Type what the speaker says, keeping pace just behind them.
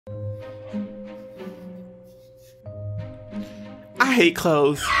I hate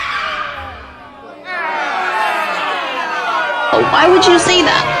clothes. Why would you say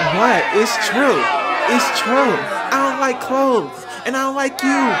that? What? It's true. It's true. I don't like clothes. And I don't like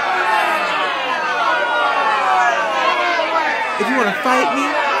you. If you want to fight me,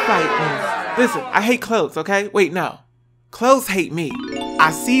 fight me. Listen, I hate clothes, okay? Wait, no. Clothes hate me.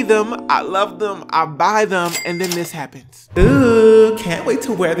 I see them, I love them, I buy them, and then this happens. Ooh, can't wait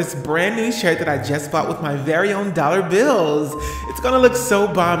to wear this brand new shirt that I just bought with my very own dollar bills. It's gonna look so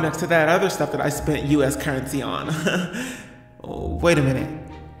bomb next to that other stuff that I spent US currency on. Oh, wait a minute.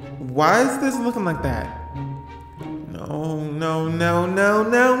 Why is this looking like that? No, no, no, no,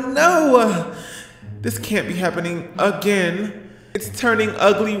 no, no! This can't be happening again. It's turning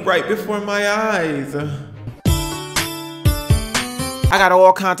ugly right before my eyes. I got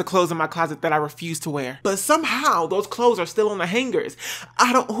all kinds of clothes in my closet that I refuse to wear. But somehow those clothes are still on the hangers.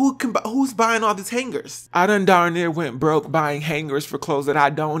 Who's buying all these hangers? I done darn near went broke buying hangers for clothes that I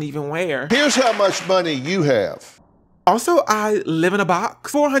don't even wear. Here's how much money you have. Also, I live in a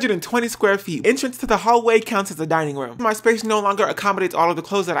box, 420 square feet. Entrance to the hallway counts as a dining room. My space no longer accommodates all of the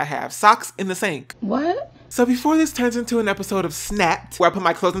clothes that I have. Socks in the sink. What? So before this turns into an episode of Snapped, where I put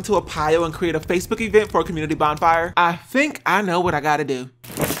my clothes into a pile and create a Facebook event for a community bonfire, I think I know what I gotta do.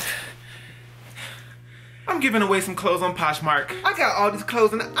 I'm giving away some clothes on Poshmark. I got all these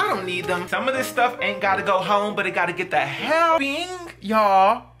clothes and I don't need them. Some of this stuff ain't gotta go home, but it gotta get the hell bing,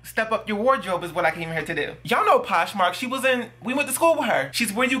 y'all. Step up your wardrobe is what I came here to do. Y'all know Poshmark. We went to school with her.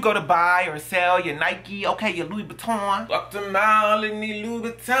 She's where you go to buy or sell your Nike, okay, your Louis Vuitton. Walked a mile in the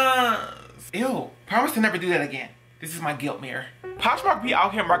Louis Vuittons. Ew, promise to never do that again. This is my guilt mirror. Poshmark be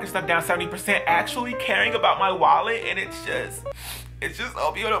out here marking stuff down 70%, actually caring about my wallet, and it's just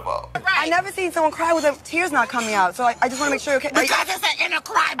so beautiful. I never seen someone cry with the tears not coming out, so I just want to make sure, okay? Because it's an inner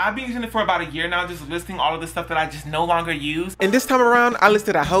cry. I've been using it for about a year now, just listing all of the stuff that I just no longer use. And this time around, I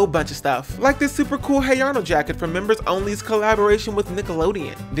listed a whole bunch of stuff. Like this super cool Hey Arnold jacket from Members Only's collaboration with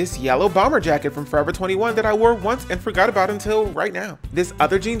Nickelodeon. This yellow bomber jacket from Forever 21 that I wore once and forgot about until right now. This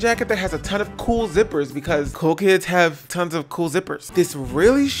other jean jacket that has a ton of cool zippers because cool kids have tons of cool zippers. This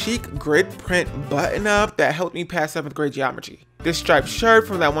really chic grid print button up that helped me pass 7th grade geometry. This striped shirt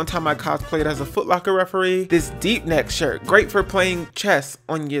from that one time I cosplayed as a Foot Locker referee. This deep neck shirt, great for playing chess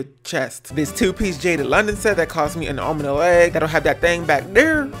on your chest. This 2-piece Jaded London set that cost me an arm and a leg that'll have that thing back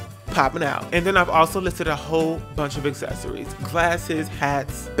there popping out. And then I've also listed a whole bunch of accessories. Glasses,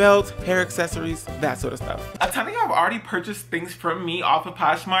 hats, belts, hair accessories, that sort of stuff. A ton of you have already purchased things from me off of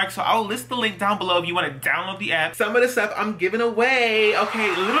Poshmark, so I'll list the link down below if you want to download the app. Some of the stuff I'm giving away. Okay,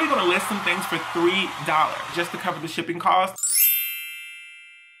 literally gonna list some things for $3 just to cover the shipping cost.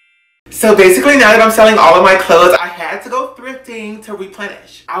 So basically now that I'm selling all of my clothes, I had to go thrifting to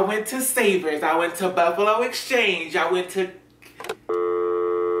replenish. I went to Savers, I went to Buffalo Exchange, I went to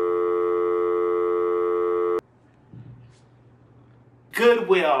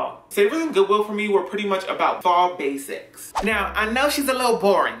Goodwill. Savers and Goodwill for me were pretty much about fall basics. Now, I know she's a little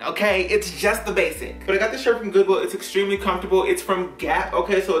boring, okay? It's just the basic. But I got this shirt from Goodwill. It's extremely comfortable. It's from Gap,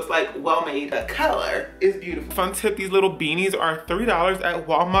 okay? So it's like well made. The color is beautiful. Fun tip, these little beanies are $3 at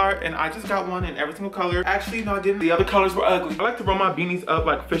Walmart and I just got one in every single color. Actually, no, I didn't. The other colors were ugly. I like to roll my beanies up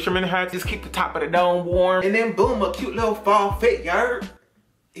like fisherman hats. Just keep the top of the dome warm. And then boom, a cute little fall fit, yard.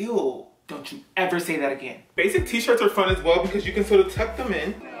 Ew. Don't you ever say that again. Basic t-shirts are fun as well because you can sort of tuck them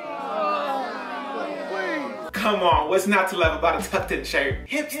in. Come on, what's not to love about a tucked in shirt?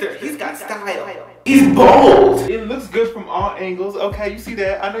 Hipster, he's got style. He's bold. It looks good from all angles. Okay, you see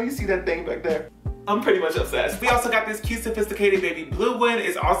that? I know you see that thing back there. I'm pretty much obsessed. We also got this cute sophisticated baby blue one.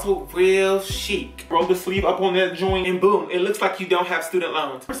 It's also real chic. Roll the sleeve up on that joint and boom, it looks like you don't have student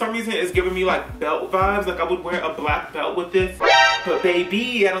loans. For some reason, it's giving me like belt vibes. Like I would wear a black belt with this. But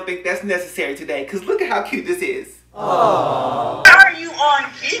baby, I don't think that's necessary today because look at how cute this is. Aww. Are you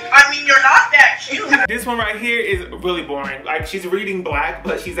on cute? I mean, you're not that cute. This one right here is really boring. Like she's reading black,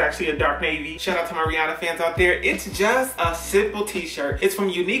 but she's actually a dark navy. Shout out to my Rihanna fans out there. It's just a simple t-shirt. It's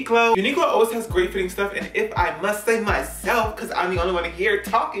from Uniqlo. Uniqlo always has great fitting stuff. And if I must say myself, because I'm the only one here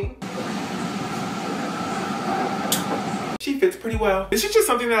talking, she fits pretty well. This is just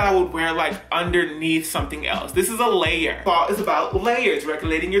something that I would wear like underneath something else. This is a layer. Fall is about layers,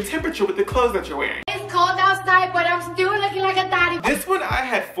 regulating your temperature with the clothes that you're wearing. It's cold outside, but I'm still looking like a daddy. This one I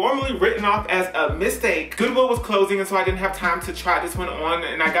had formerly written off as a mistake. Goodwill was closing and so I didn't have time to try this one on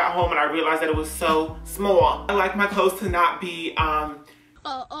and I got home and I realized that it was so small. I like my clothes to not be,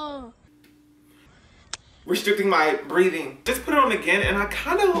 restricting my breathing. Just put it on again and I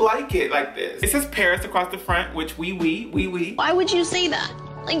kind of like it like this. It says Paris across the front, which we. Why would you say that?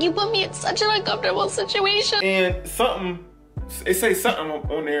 Like you put me in such an uncomfortable situation. And something It says something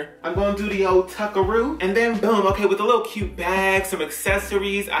on there. I'm gonna do the old tuckaroo, and then boom, okay, with a little cute bag, some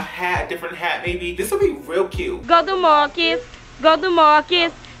accessories, a hat, different hat maybe. This will be real cute. Go to market, go to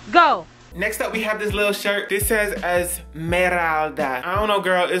market, go. Next up, we have this little shirt. This says Esmeralda. I don't know,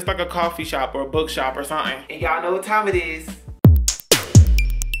 girl. It's like a coffee shop or a bookshop or something. And y'all know what time it is.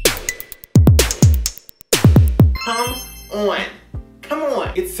 Come on. Come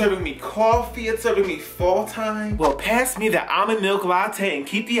on. It's serving me coffee. It's serving me fall time. Well, pass me the almond milk latte and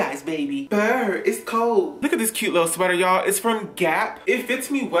keep the ice, baby. Brr, it's cold. Look at this cute little sweater, y'all. It's from Gap. It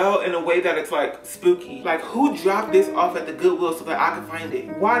fits me well in a way that it's like spooky. Like, who dropped this off at the Goodwill so that I could find it?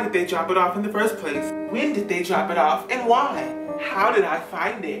 Why did they drop it off in the first place? When did they drop it off and why? How did I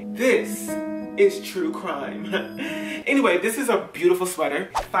find it? This is true crime. Anyway, this is a beautiful sweater.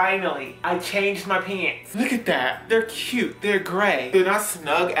 Finally, I changed my pants. Look at that. They're cute. They're gray. They're not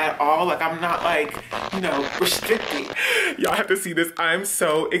snug at all. Like, I'm not like, you know, restricted. Y'all have to see this. I'm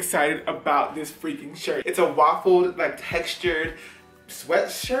so excited about this freaking shirt. It's a waffled, like, textured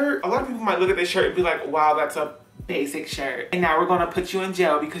sweatshirt. A lot of people might look at this shirt and be like, wow, that's a basic shirt. And now we're gonna put you in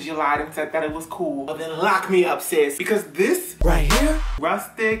jail because you lied and said that it was cool. Well, then lock me up, sis. Because this right here,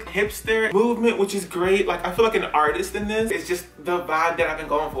 rustic, hipster movement, which is great. Like, I feel like an artist in this. It's just the vibe that I've been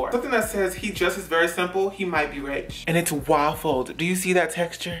going for. Something that says he dresses very simple, he might be rich. And it's waffled. Do you see that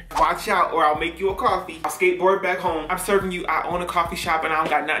texture? Watch out or I'll make you a coffee. I'll skateboard back home. I'm serving you, I own a coffee shop and I don't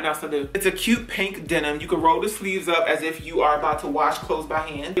got nothing else to do. It's a cute pink denim. You can roll the sleeves up as if you are about to wash clothes by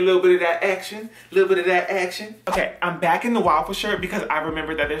hand. A little bit of that action, a little bit of that action. Okay, I'm back in the waffle shirt because I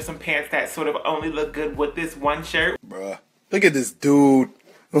remember that there's some pants that sort of only look good with this one shirt. Bruh, look at this dude.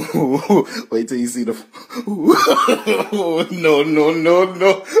 Wait till you see the... No, no, no,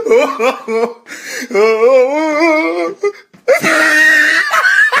 no.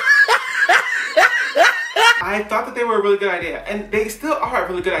 I thought that they were a really good idea, and they still are a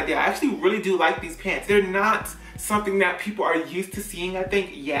really good idea. I actually really do like these pants. They're not something that people are used to seeing, I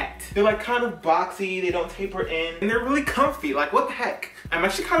think, yet. They're like kind of boxy, they don't taper in, and they're really comfy. Like, what the heck? I'm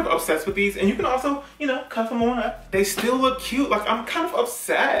actually kind of obsessed with these, and you can also, you know, cuff them on up. They still look cute. Like, I'm kind of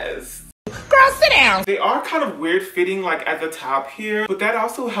obsessed. Girl, sit down. They are kind of weird fitting, like at the top here, but that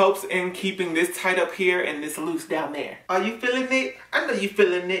also helps in keeping this tight up here and this loose down there. Are you feeling it? I know you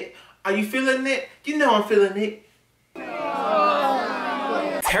feeling it. Are you feeling it? You know I'm feeling it.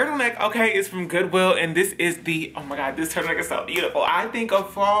 Turtleneck, okay, is from Goodwill, and this is the, oh my god, this turtleneck is so beautiful. I think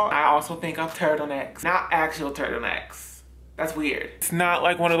of fall, I also think of turtlenecks, not actual turtlenecks. That's weird. It's not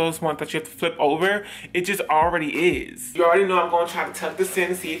like one of those ones that you have to flip over. It just already is. You already know I'm gonna try to tuck this in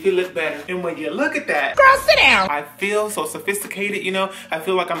and see if you look better. And when you look at that, Girl, sit down. I feel so sophisticated, you know? I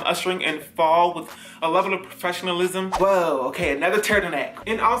feel like I'm ushering in fall with a level of professionalism. Whoa, okay, another turtleneck.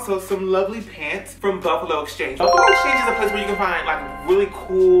 And also some lovely pants from Buffalo Exchange. Buffalo Exchange is a place where you can find like really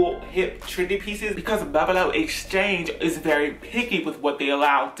cool, hip, trendy pieces because Buffalo Exchange is very picky with what they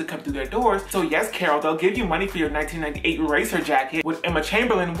allow to come through their doors. So yes, Carol, they'll give you money for your 1998 racer jacket. Would Emma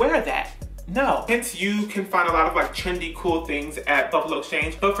Chamberlain wear that? No. Hence, you can find a lot of like trendy, cool things at Buffalo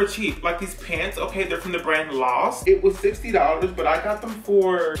Exchange, but for cheap. Like these pants, okay, they're from the brand Lost. It was $60, but I got them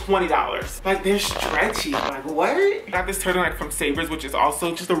for $20. Like, they're stretchy. Like, what? I got this turtleneck from Savers, which is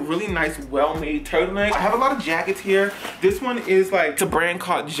also just a really nice, well-made turtleneck. I have a lot of jackets here. This one is like, it's a brand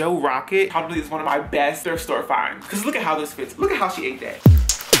called Joe Rocket. Probably is one of my best thrift store finds. Because look at how this fits. Look at how she ate that.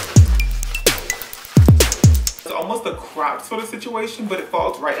 It's almost a crop sort of situation, but it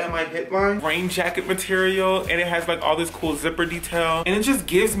falls right at my hip line. Rain jacket material, and it has like all this cool zipper detail, and it just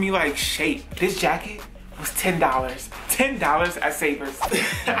gives me like shape. This jacket was $10. $10 at Savers.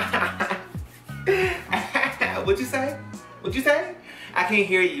 What'd you say? What'd you say? I can't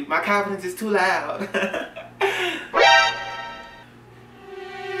hear you. My confidence is too loud.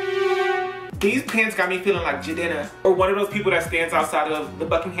 These pants got me feeling like Jadena, or one of those people that stands outside of the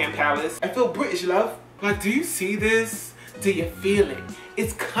Buckingham Palace. I feel British, love. Like, do you see this? Do you feel it?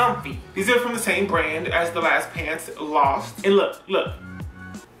 It's comfy. These are from the same brand as the last pants, Lost. And look, look.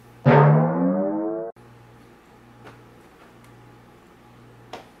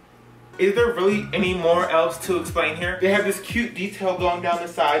 Is there really any more else to explain here? They have this cute detail going down the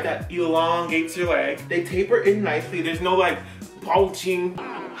side that elongates your leg. They taper in nicely. There's no like bulging,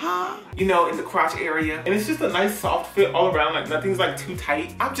 you know, in the crotch area. And it's just a nice soft fit all around. Like, nothing's like too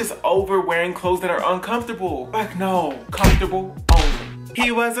tight. I'm just over wearing clothes that are uncomfortable. Like, no, comfortable only.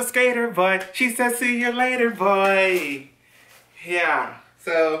 He was a skater boy. She said, see you later, boy. Yeah,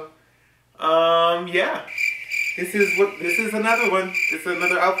 so, yeah. This is another one. This is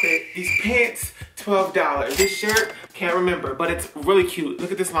another outfit. These pants $12. This shirt, can't remember, but it's really cute.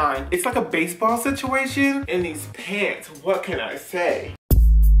 Look at this line. It's like a baseball situation. And these pants, what can I say?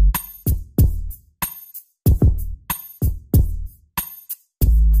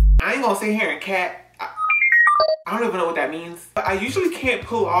 I ain't gonna sit here and cat. I don't even know what that means. But I usually can't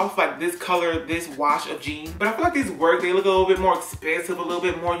pull off like this color, this wash of jeans. But I feel like these work. They look a little bit more expensive, a little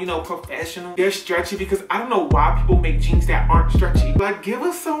bit more, you know, professional. They're stretchy because I don't know why people make jeans that aren't stretchy. Like, give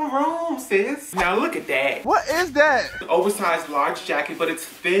us some room, sis. Now look at that. What is that? An oversized large jacket, but it's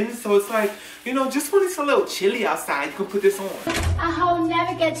thin. So it's like, you know, just when it's a little chilly outside, you can put this on. A hoe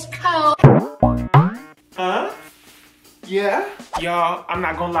never gets cold. Huh? Yeah? Y'all, I'm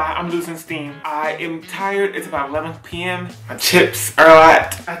not gonna lie, I'm losing steam. I am tired. It's about 11 p.m. My chips are a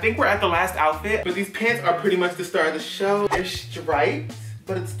lot. I think we're at the last outfit, but these pants are pretty much the star of the show. They're striped,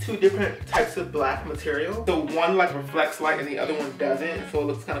 but it's two different types of black material. The one like reflects light and the other one doesn't, so it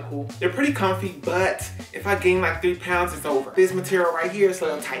looks kind of cool. They're pretty comfy, but if I gain like 3 pounds, it's over. This material right here is a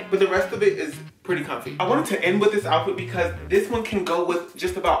little tight, but the rest of it is pretty comfy. I wanted to end with this outfit because this one can go with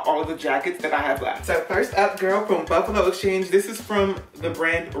just about all of the jackets that I have left. So first up, girl, from Buffalo Exchange. This is from the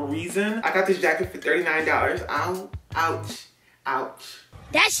brand Reason. I got this jacket for $39. Ow, ouch, ouch.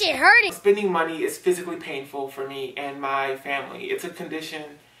 That shit hurting. Spending money is physically painful for me and my family. It's a condition.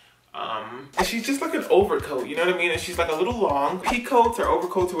 And she's just like an overcoat, you know what I mean? And she's like a little long. Pea coats or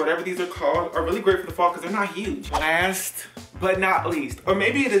overcoats or whatever these are called are really great for the fall because they're not huge. Last but not least, or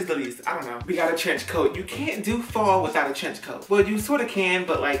maybe it is the least, I don't know. We got a trench coat. You can't do fall without a trench coat. Well, you sort of can,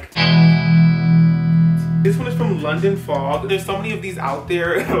 but like, this one is from London Fog. There's so many of these out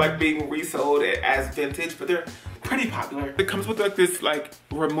there like being resold as vintage, but they're pretty popular. It comes with like this like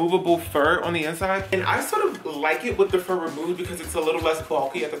removable fur on the inside, and I sort of like it with the fur removed because it's a little less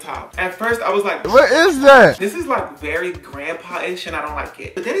bulky at the top. At first I was like, What is that? this is like very grandpa-ish and I don't like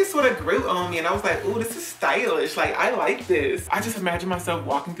it. But then it sort of grew on me and I was like, ooh, this is stylish. Like, I like this. I just imagine myself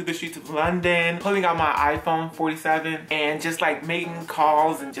walking through the streets of London, pulling out my iPhone 47 and just like making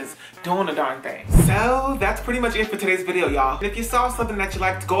calls and just doing a darn thing. So that's pretty much it for today's video, y'all. And if you saw something that you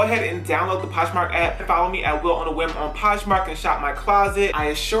liked, go ahead and download the Poshmark app and follow me at WillOnAWhim on Poshmark and shop my closet. I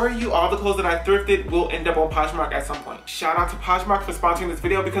assure you all the clothes that I thrifted will end up on Poshmark at some point. Shout out to Poshmark for sponsoring this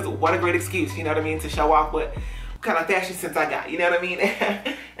video because what a great excuse, you know what I mean, to show off what kind of fashion sense I got, you know what I mean?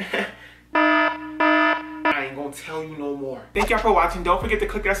 I ain't gonna tell you no more. Thank y'all for watching. Don't forget to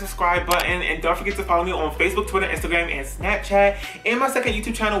click that subscribe button and don't forget to follow me on Facebook, Twitter, Instagram, and Snapchat, and my second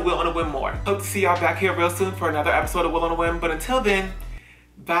YouTube channel, WillOnAWhim More. Hope to see y'all back here real soon for another episode of WillOnAWhim, but until then,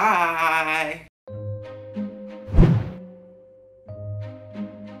 bye.